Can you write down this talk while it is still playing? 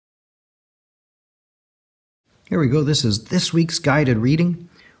Here we go. This is this week's guided reading.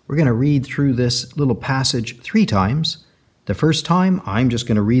 We're going to read through this little passage 3 times. The first time, I'm just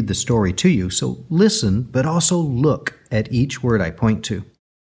going to read the story to you, so listen, but also look at each word I point to.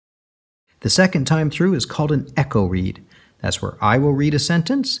 The second time through is called an echo read. That's where I will read a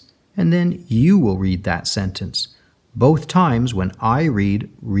sentence, and then you will read that sentence. Both times, when I read,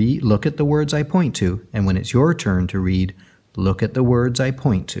 look at the words I point to, and when it's your turn to read, look at the words I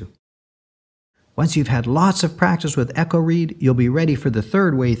point to. Once you've had lots of practice with echo read, you'll be ready for the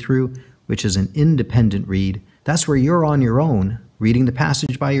third way through, which is an independent read. That's where you're on your own, reading the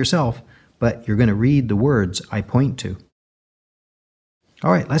passage by yourself, but you're going to read the words I point to.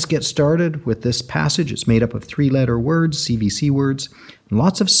 All right, let's get started with this passage. It's made up of 3-letter words, CVC words, and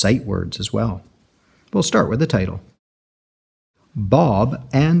lots of sight words as well. We'll start with the title. Bob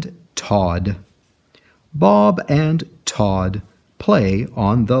and Todd. Bob and Todd play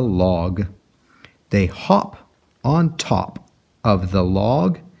on the log. They hop on top of the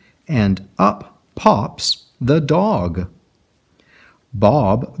log, and up pops the dog.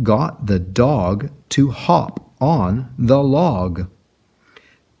 Bob got the dog to hop on the log.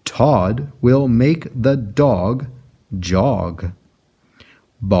 Todd will make the dog jog.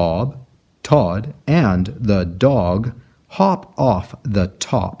 Bob, Todd, and the dog hop off the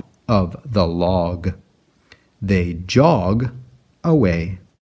top of the log. They jog away.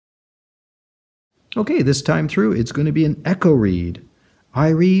 Okay, this time through, it's going to be an echo read. I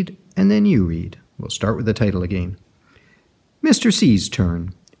read, and then you read. We'll start with the title again. Mr. C's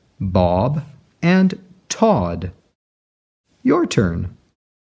turn. Bob and Todd. Your turn.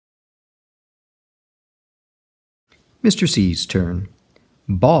 Mr. C's turn.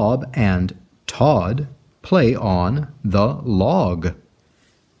 Bob and Todd play on the log.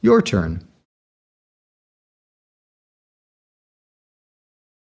 Your turn.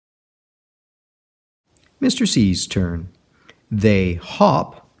 Mr. C's turn. They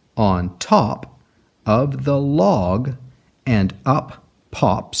hop on top of the log, and up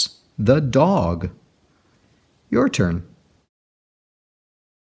pops the dog. Your turn.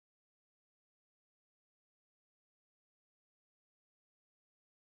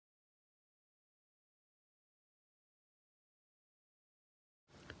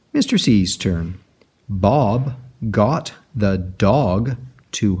 Mr. C's turn. Bob got the dog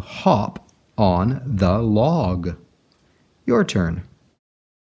to hop on the log. Your turn.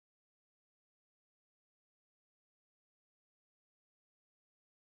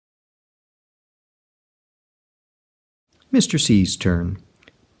 Mr. C's turn.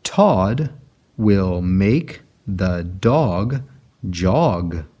 Todd will make the dog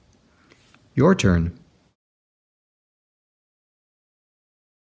jog. Your turn.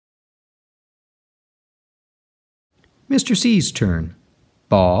 Mr. C's turn.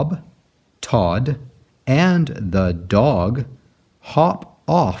 Bob, Todd, and the dog hop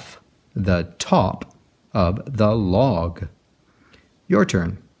off the top of the log. Your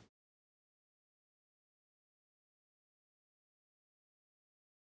turn.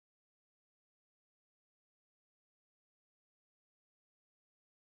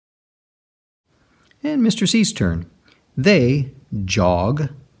 And Mr. C's turn. They jog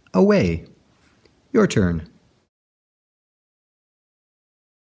away. Your turn.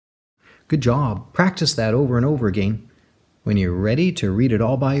 Good job. Practice that over and over again. When you're ready to read it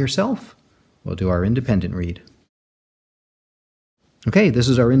all by yourself, we'll do our independent read. Okay, this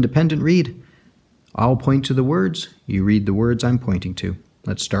is our independent read. I'll point to the words. You read the words I'm pointing to.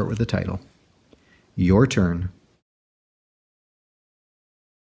 Let's start with the title. Your turn.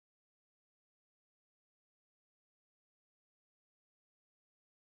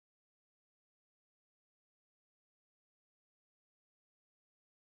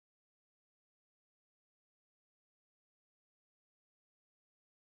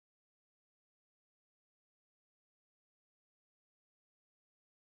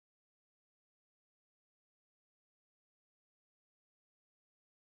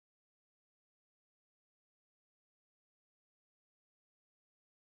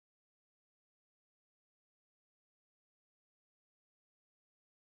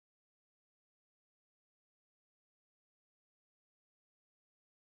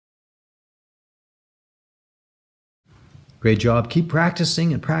 Great job. Keep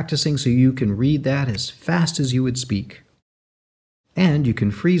practicing and practicing so you can read that as fast as you would speak. And you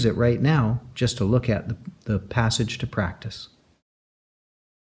can freeze it right now just to look at the passage to practice.